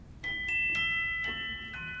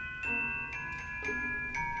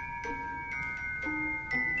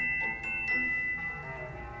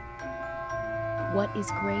What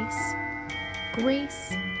is grace?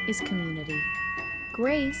 Grace is community.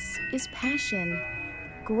 Grace is passion.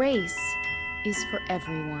 Grace is for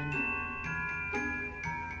everyone.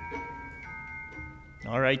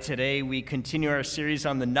 All right, today we continue our series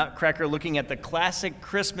on the Nutcracker, looking at the classic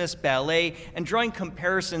Christmas ballet and drawing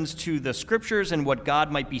comparisons to the scriptures and what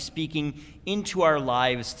God might be speaking into our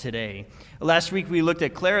lives today. Last week we looked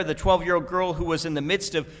at Clara, the 12-year-old girl who was in the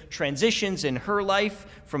midst of transitions in her life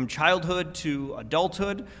from childhood to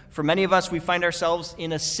adulthood. For many of us, we find ourselves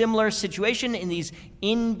in a similar situation in these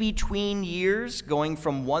in-between years, going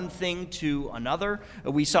from one thing to another.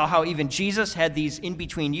 We saw how even Jesus had these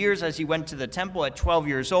in-between years as he went to the temple at 12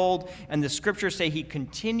 years old, and the scriptures say he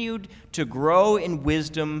continued to grow in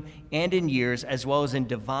wisdom and in years, as well as in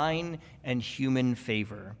divine and human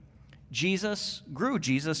favor. Jesus grew,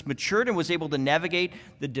 Jesus matured and was able to navigate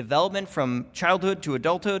the development from childhood to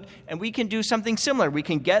adulthood, and we can do something similar. We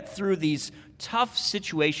can get through these tough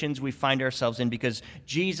situations we find ourselves in because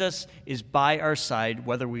Jesus is by our side,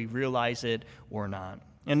 whether we realize it or not.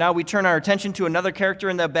 And now we turn our attention to another character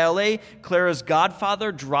in the ballet, Clara's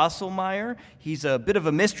godfather, Drosselmeyer. He's a bit of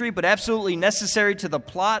a mystery, but absolutely necessary to the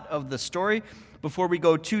plot of the story. Before we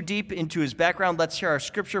go too deep into his background, let's hear our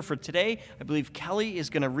scripture for today. I believe Kelly is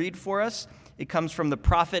going to read for us. It comes from the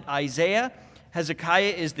prophet Isaiah.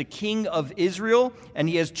 Hezekiah is the king of Israel, and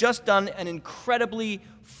he has just done an incredibly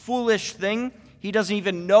foolish thing. He doesn't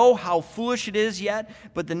even know how foolish it is yet,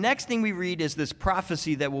 but the next thing we read is this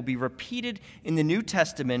prophecy that will be repeated in the New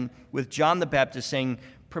Testament with John the Baptist saying,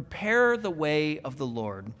 "Prepare the way of the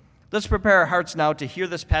Lord." Let's prepare our hearts now to hear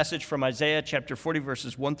this passage from Isaiah chapter 40,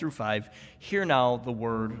 verses 1 through 5. Hear now the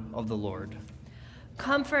word of the Lord.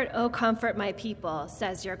 Comfort, O comfort my people,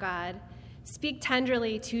 says your God. Speak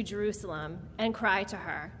tenderly to Jerusalem and cry to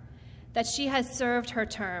her that she has served her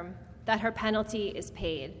term, that her penalty is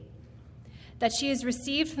paid, that she has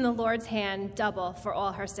received from the Lord's hand double for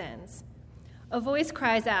all her sins. A voice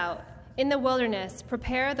cries out, in the wilderness,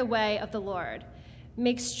 prepare the way of the Lord.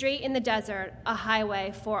 Make straight in the desert a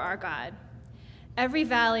highway for our God. Every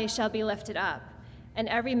valley shall be lifted up, and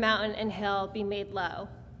every mountain and hill be made low.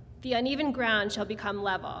 The uneven ground shall become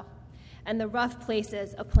level, and the rough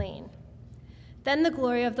places a plain. Then the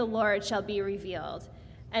glory of the Lord shall be revealed,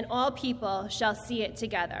 and all people shall see it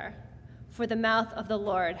together, for the mouth of the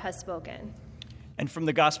Lord has spoken. And from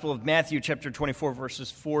the Gospel of Matthew, chapter 24,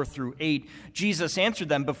 verses 4 through 8, Jesus answered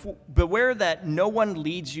them, "Beware that no one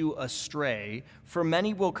leads you astray, for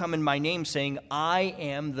many will come in my name, saying, 'I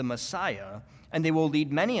am the Messiah,' and they will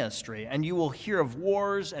lead many astray. And you will hear of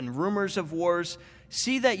wars and rumors of wars.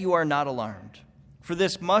 See that you are not alarmed, for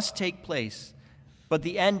this must take place. But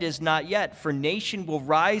the end is not yet, for nation will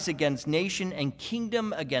rise against nation and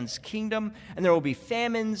kingdom against kingdom, and there will be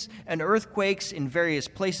famines and earthquakes in various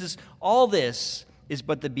places. All this is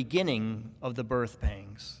but the beginning of the birth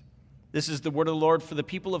pangs." This is the word of the Lord for the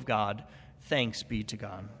people of God. Thanks be to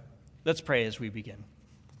God. Let's pray as we begin.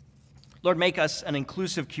 Lord, make us an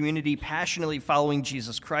inclusive community passionately following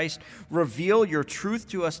Jesus Christ. Reveal your truth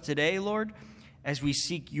to us today, Lord, as we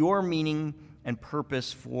seek your meaning and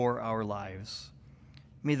purpose for our lives.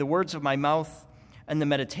 May the words of my mouth and the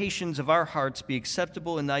meditations of our hearts be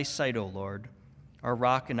acceptable in thy sight, O Lord, our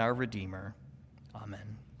rock and our Redeemer.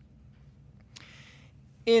 Amen.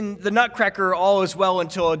 In the Nutcracker, all is well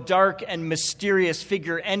until a dark and mysterious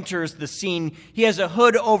figure enters the scene. He has a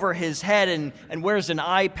hood over his head and wears an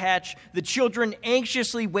eye patch. The children,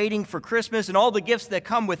 anxiously waiting for Christmas and all the gifts that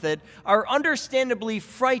come with it, are understandably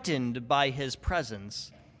frightened by his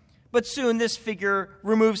presence. But soon this figure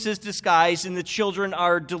removes his disguise, and the children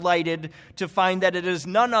are delighted to find that it is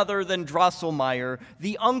none other than Drosselmeyer,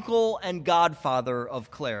 the uncle and godfather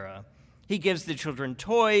of Clara. He gives the children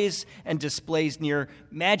toys and displays near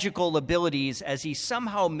magical abilities as he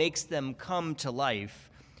somehow makes them come to life.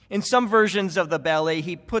 In some versions of the ballet,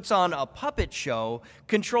 he puts on a puppet show,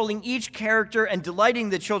 controlling each character and delighting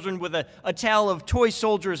the children with a tale of toy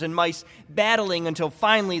soldiers and mice battling until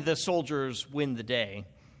finally the soldiers win the day.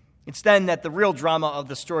 It's then that the real drama of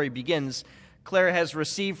the story begins. Clara has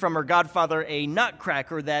received from her godfather a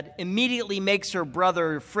nutcracker that immediately makes her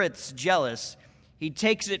brother Fritz jealous. He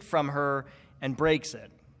takes it from her and breaks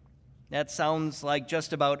it. That sounds like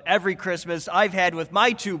just about every Christmas I've had with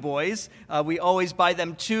my two boys. We always buy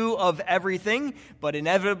them two of everything, but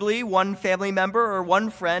inevitably one family member or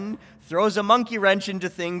one friend throws a monkey wrench into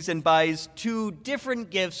things and buys two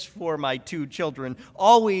different gifts for my two children,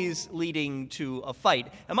 always leading to a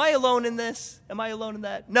fight. Am I alone in this? Am I alone in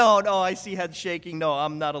that? No, I see heads shaking. No,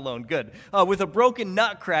 I'm not alone. Good. With a broken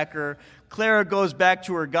nutcracker, Clara goes back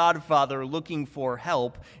to her godfather looking for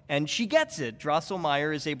help, and she gets it.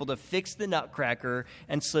 Drosselmeyer is able to fix the nutcracker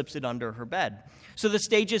and slips it under her bed. So the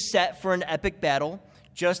stage is set for an epic battle.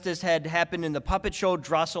 Just as had happened in the puppet show,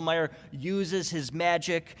 Drosselmeyer uses his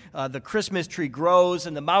magic. The Christmas tree grows,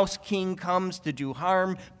 and the Mouse King comes to do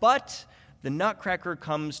harm. But the Nutcracker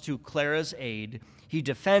comes to Clara's aid. He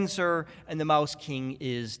defends her, and the Mouse King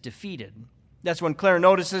is defeated. That's when Clara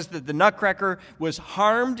notices that the Nutcracker was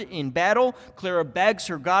harmed in battle. Clara begs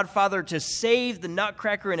her godfather to save the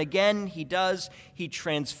Nutcracker, and again he does. He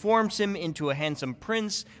transforms him into a handsome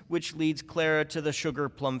prince, which leads Clara to the Sugar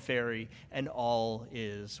Plum Fairy, and all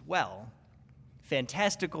is well.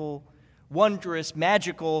 Fantastical, wondrous,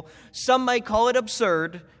 magical. Some might call it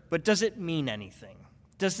absurd, but does it mean anything?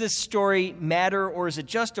 Does this story matter, or is it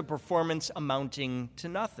just a performance amounting to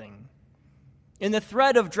nothing? In the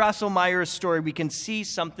thread of Drosselmeyer's story, we can see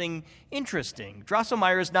something interesting.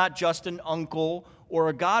 Drosselmeyer is not just an uncle or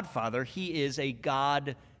a godfather. He is a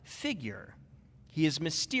God figure. He is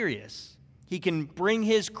mysterious. He can bring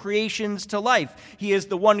his creations to life. He is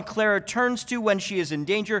the one Clara turns to when she is in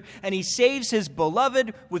danger, and he saves his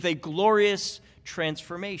beloved with a glorious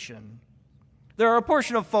transformation. There are a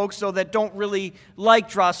portion of folks, though, that don't really like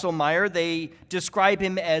Drosselmeyer. They describe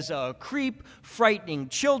him as a creep, frightening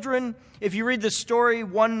children. If you read the story,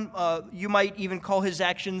 you might even call his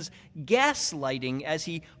actions gaslighting, as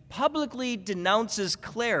he publicly denounces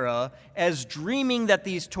Clara as dreaming that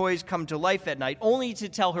these toys come to life at night, only to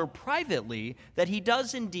tell her privately that he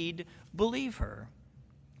does indeed believe her.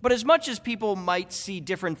 But as much as people might see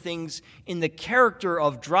different things in the character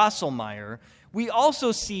of Drosselmeyer, we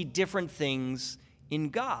also see different things in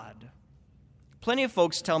God. Plenty of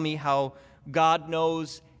folks tell me how God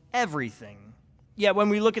knows everything. Yet when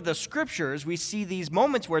we look at the scriptures, we see these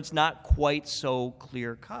moments where it's not quite so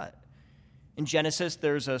clear-cut. In Genesis,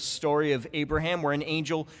 there's a story of Abraham where an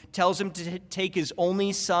angel tells him to take his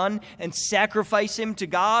only son and sacrifice him to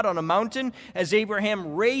God on a mountain. As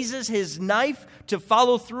Abraham raises his knife to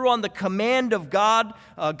follow through on the command of God,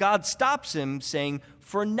 God stops him, saying,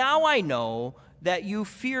 "For now I know that you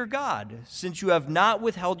fear God, since you have not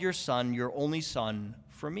withheld your son, your only son,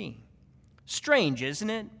 from me." Strange, isn't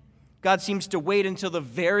it? God seems to wait until the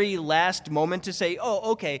very last moment to say,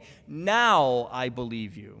 "Oh, okay, now I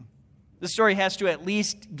believe you." The story has to at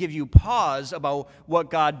least give you pause about what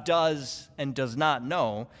God does and does not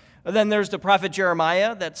know. And then there's the prophet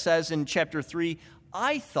Jeremiah that says in chapter 3,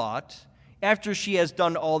 "I thought, after she has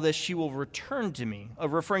done all this, she will return to me,"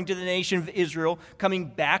 referring to the nation of Israel coming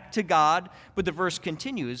back to God. But the verse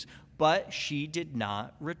continues, "But she did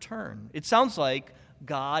not return." It sounds like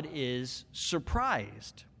God is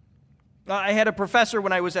surprised. I had a professor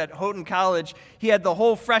when I was at Houghton College. He had the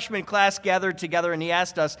whole freshman class gathered together, and he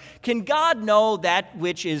asked us, "Can God know that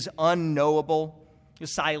which is unknowable?"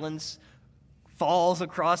 Silence falls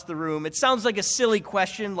across the room. It sounds like a silly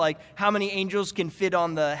question, like how many angels can fit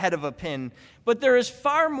on the head of a pin. But there is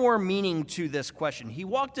far more meaning to this question. He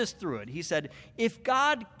walked us through it. He said, if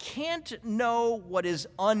God can't know what is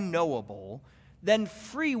unknowable, then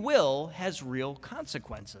free will has real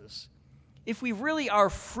consequences. If we really are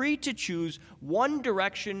free to choose one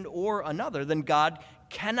direction or another, then God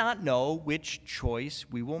cannot know which choice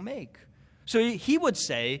we will make. So he would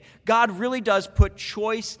say, God really does put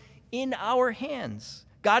choice in our hands.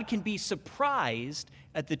 God can be surprised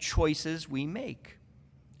at the choices we make.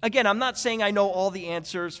 Again, I'm not saying I know all the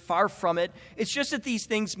answers, far from it. It's just that these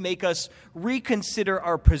things make us reconsider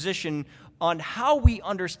our position on how we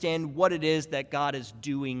understand what it is that God is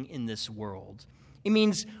doing in this world. It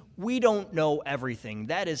means we don't know everything.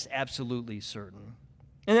 That is absolutely certain.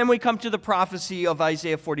 And then we come to the prophecy of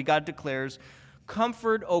Isaiah 40. God declares,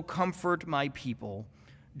 "Comfort, O comfort my people.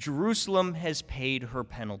 Jerusalem has paid her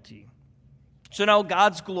penalty." So now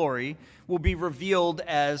God's glory will be revealed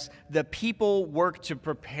as the people work to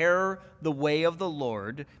prepare the way of the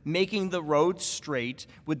Lord, making the roads straight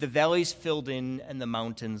with the valleys filled in and the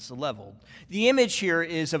mountains leveled. The image here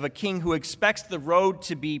is of a king who expects the road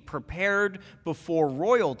to be prepared before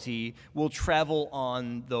royalty will travel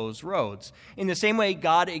on those roads. In the same way,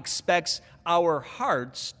 God expects our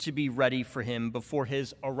hearts to be ready for him before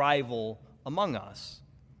his arrival among us.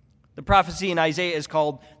 The prophecy in Isaiah is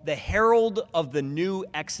called the herald of the new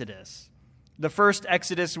Exodus. The first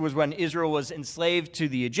Exodus was when Israel was enslaved to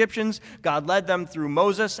the Egyptians. God led them through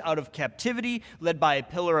Moses out of captivity, led by a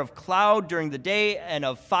pillar of cloud during the day and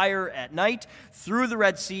of fire at night, through the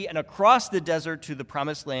Red Sea and across the desert to the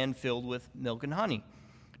promised land filled with milk and honey.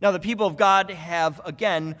 Now, the people of God have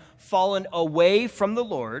again fallen away from the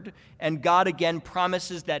Lord, and God again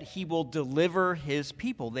promises that he will deliver his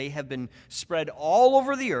people. They have been spread all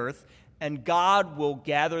over the earth, and God will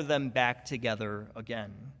gather them back together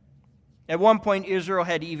again. At one point, Israel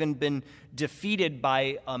had even been defeated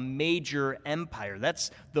by a major empire.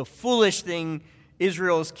 That's the foolish thing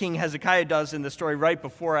Israel's king Hezekiah does in the story right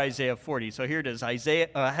before Isaiah 40. So here it is.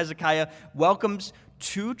 Hezekiah welcomes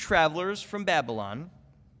 2 travelers from Babylon.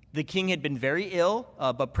 The king had been very ill,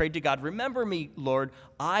 but prayed to God, "Remember me, Lord,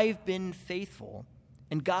 I've been faithful."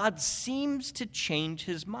 And God seems to change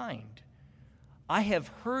his mind. "I have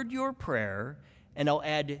heard your prayer, and I'll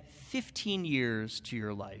add 15 years to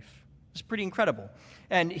your life." It's pretty incredible.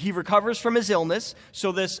 And he recovers from his illness,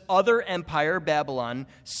 so this other empire, Babylon,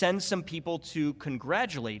 sends some people to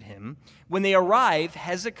congratulate him. When they arrive,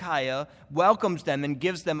 Hezekiah welcomes them and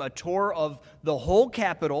gives them a tour of the whole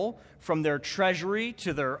capital, from their treasury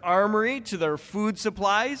to their armory to their food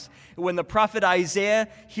supplies. When the prophet Isaiah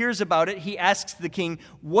hears about it, he asks the king,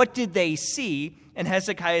 "What did they see?" And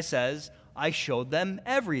Hezekiah says, "I showed them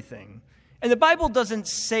everything." And the Bible doesn't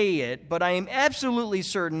say it, but I am absolutely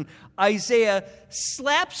certain Isaiah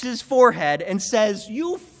slaps his forehead and says,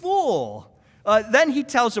 "You fool." Then he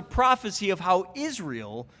tells a prophecy of how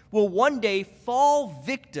Israel will one day fall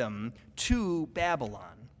victim to Babylon.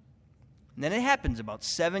 And then it happens. About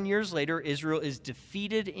 7 years later, Israel is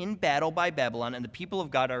defeated in battle by Babylon, and the people of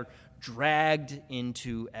God are dragged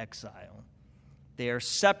into exile. They are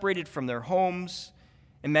separated from their homes,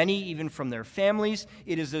 and many even from their families.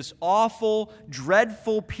 It is this awful,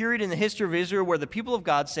 dreadful period in the history of Israel where the people of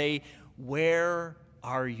God say, "Where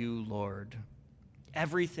are you, Lord?"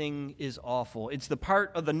 Everything is awful. It's the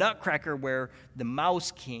part of the Nutcracker where the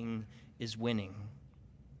Mouse King is winning.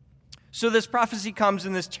 So this prophecy comes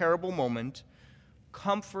in this terrible moment.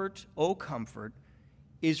 Comfort, oh comfort,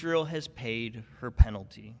 Israel has paid her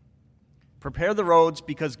penalty. Prepare the roads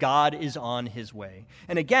because God is on his way.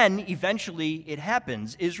 And again, eventually it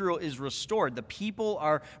happens. Israel is restored. The people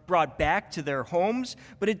are brought back to their homes,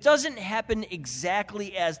 but it doesn't happen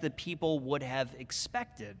exactly as the people would have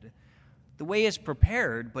expected. The way is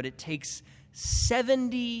prepared, but it takes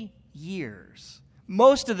 70 years.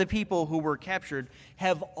 Most of the people who were captured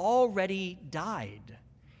have already died.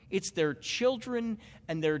 It's their children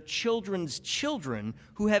and their children's children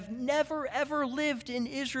who have never, ever lived in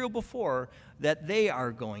Israel before that they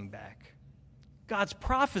are going back. God's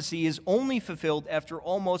prophecy is only fulfilled after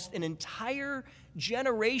almost an entire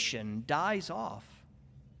generation dies off.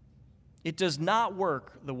 It does not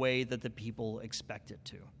work the way that the people expect it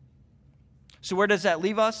to. So where does that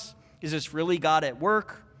leave us? Is this really God at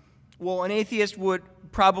work? Well, an atheist would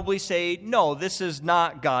probably say, no, this is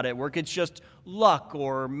not God at work. It's just luck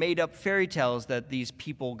or made-up fairy tales that these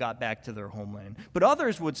people got back to their homeland. But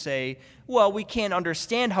others would say, well, we can't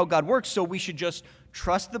understand how God works, so we should just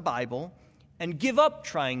trust the Bible and give up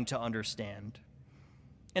trying to understand.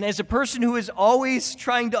 And as a person who is always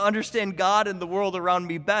trying to understand God and the world around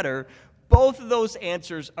me better, both of those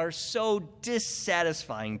answers are so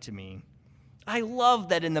dissatisfying to me. I love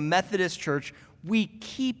that in the Methodist Church, we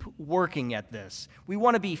keep working at this. We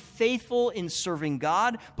want to be faithful in serving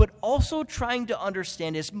God, but also trying to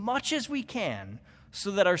understand as much as we can so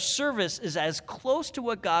that our service is as close to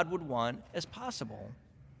what God would want as possible.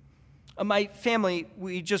 My family,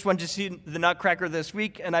 we just went to see the Nutcracker this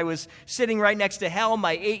week, and I was sitting right next to Hal,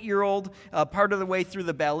 my 8-year-old. Part of the way through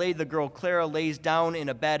the ballet, the girl Clara lays down in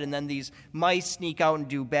a bed, and then these mice sneak out and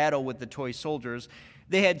do battle with the toy soldiers.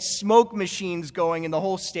 They had smoke machines going, and the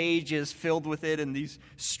whole stage is filled with it, and these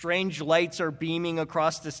strange lights are beaming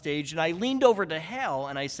across the stage. And I leaned over to Hal,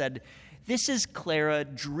 and I said, "This is Clara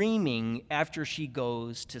dreaming after she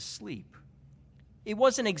goes to sleep." It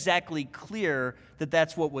wasn't exactly clear that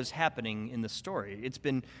that's what was happening in the story.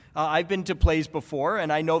 I've been to plays before,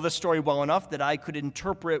 and I know the story well enough that I could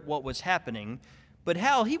interpret what was happening. But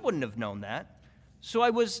Hal, he wouldn't have known that. So I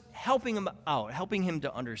was helping him out, helping him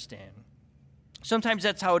to understand. Sometimes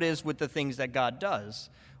that's how it is with the things that God does,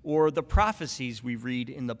 or the prophecies we read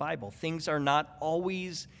in the Bible. Things are not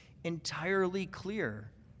always entirely clear.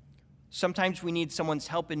 Sometimes we need someone's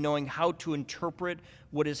help in knowing how to interpret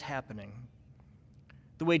what is happening.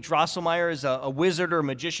 The way Drosselmeyer is a wizard or a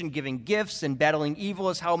magician giving gifts and battling evil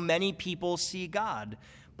is how many people see God.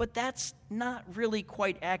 But that's not really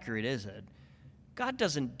quite accurate, is it? God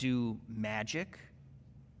doesn't do magic.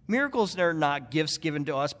 Miracles are not gifts given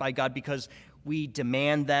to us by God because we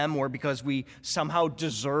demand them or because we somehow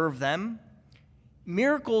deserve them.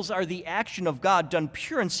 Miracles are the action of God done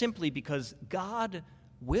pure and simply because God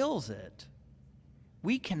wills it.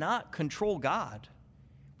 We cannot control God.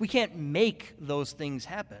 We can't make those things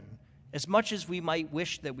happen as much as we might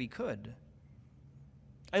wish that we could.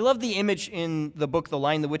 I love the image in the book The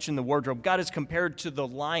Lion, the Witch, and the Wardrobe. God is compared to the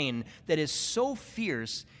lion that is so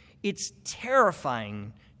fierce It's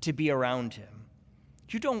terrifying to be around him.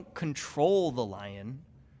 You don't control the lion.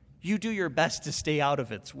 You do your best to stay out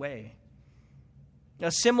of its way.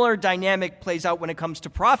 A similar dynamic plays out when it comes to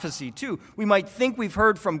prophecy, too. We might think we've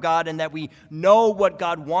heard from God and that we know what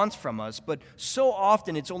God wants from us, but so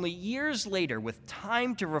often it's only years later, with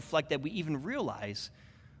time to reflect, that we even realize,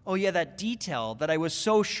 oh yeah, that detail that I was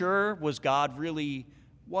so sure was God really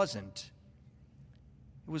wasn't.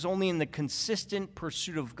 It was only in the consistent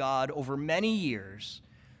pursuit of God over many years,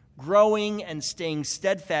 growing and staying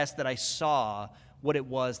steadfast, that I saw what it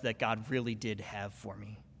was that God really did have for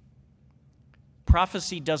me.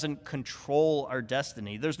 Prophecy doesn't control our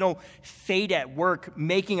destiny. There's no fate at work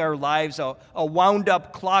making our lives a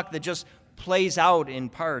wound-up clock that just plays out in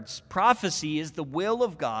parts. Prophecy is the will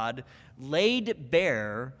of God laid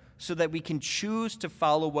bare so that we can choose to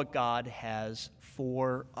follow what God has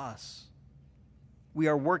for us. We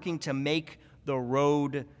are working to make the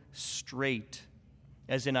road straight,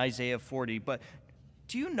 as in Isaiah 40. But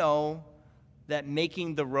do you know that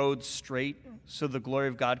making the road straight so the glory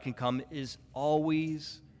of God can come is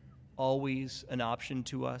always, always an option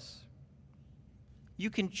to us? You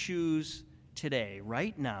can choose today,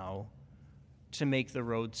 right now, to make the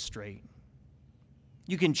road straight.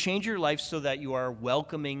 You can change your life so that you are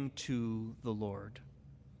welcoming to the Lord.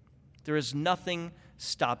 There is nothing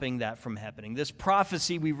stopping that from happening. This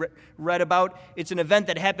prophecy we read about, it's an event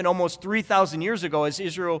that happened almost 3,000 years ago as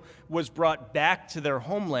Israel was brought back to their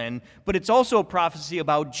homeland, but it's also a prophecy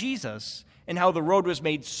about Jesus and how the road was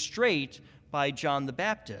made straight by John the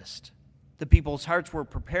Baptist. The people's hearts were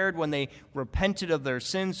prepared when they repented of their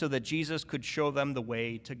sins so that Jesus could show them the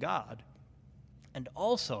way to God. And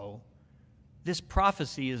also, this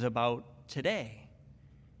prophecy is about today.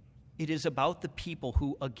 It is about the people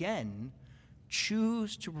who, again,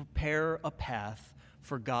 choose to prepare a path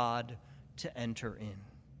for God to enter in.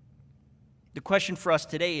 The question for us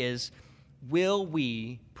today is, will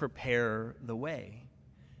we prepare the way?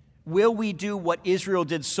 Will we do what Israel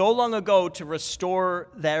did so long ago to restore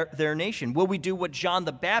their nation? Will we do what John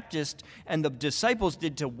the Baptist and the disciples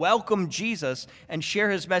did to welcome Jesus and share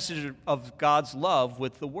his message of God's love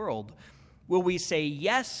with the world? Will we say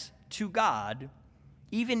yes to God,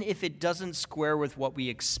 even if it doesn't square with what we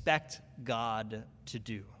expect God to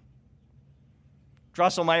do?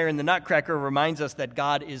 Drosselmeyer in the Nutcracker reminds us that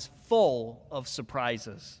God is full of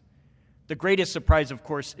surprises. The greatest surprise, of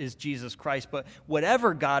course, is Jesus Christ, but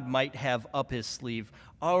whatever God might have up his sleeve,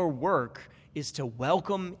 our work is to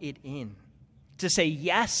welcome it in, to say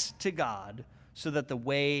yes to God so that the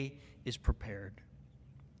way is prepared.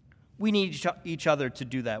 We need each other to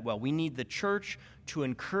do that well. We need the church to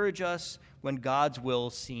encourage us when God's will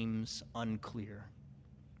seems unclear.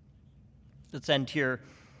 Let's end here.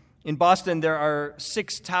 In Boston, there are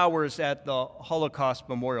 6 towers at the Holocaust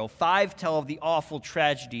Memorial. 5 tell of the awful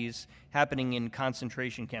tragedies happening in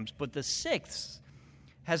concentration camps, but the 6th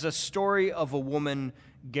has a story of a woman,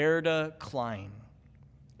 Gerda Klein.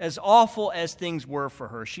 As awful as things were for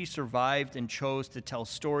her, she survived and chose to tell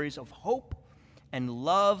stories of hope and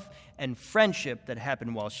love and friendship that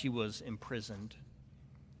happened while she was imprisoned.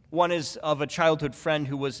 One is of a childhood friend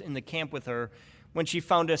who was in the camp with her when she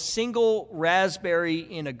found a single raspberry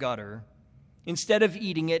in a gutter. Instead of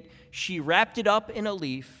eating it, she wrapped it up in a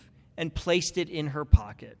leaf and placed it in her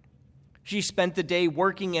pocket. She spent the day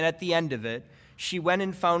working, and at the end of it, she went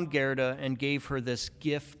and found Gerda and gave her this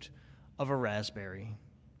gift of a raspberry.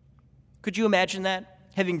 Could you imagine that?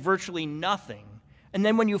 Having virtually nothing, and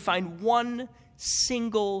then when you find one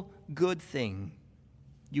single good thing,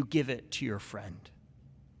 you give it to your friend.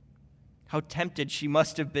 How tempted she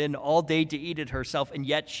must have been all day to eat it herself, and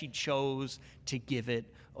yet she chose to give it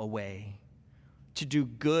away, to do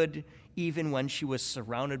good even when she was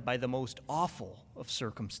surrounded by the most awful of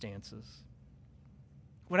circumstances.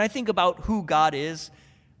 When I think about who God is,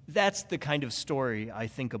 that's the kind of story I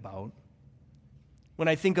think about. When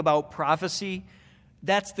I think about prophecy,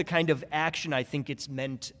 that's the kind of action I think it's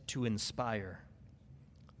meant to inspire.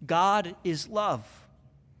 God is love.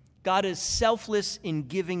 God is selfless in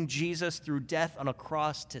giving Jesus through death on a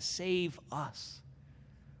cross to save us.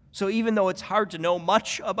 So even though it's hard to know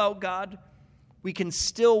much about God, we can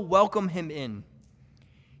still welcome him in.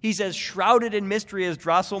 He's as shrouded in mystery as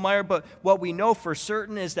Drosselmeyer, but what we know for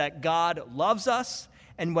certain is that God loves us,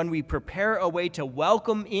 and when we prepare a way to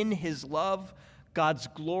welcome in his love, God's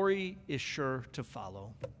glory is sure to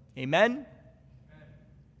follow. Amen?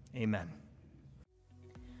 Amen.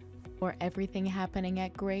 For everything happening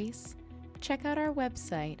at Grace, check out our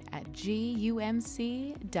website at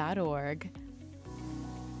gumc.org.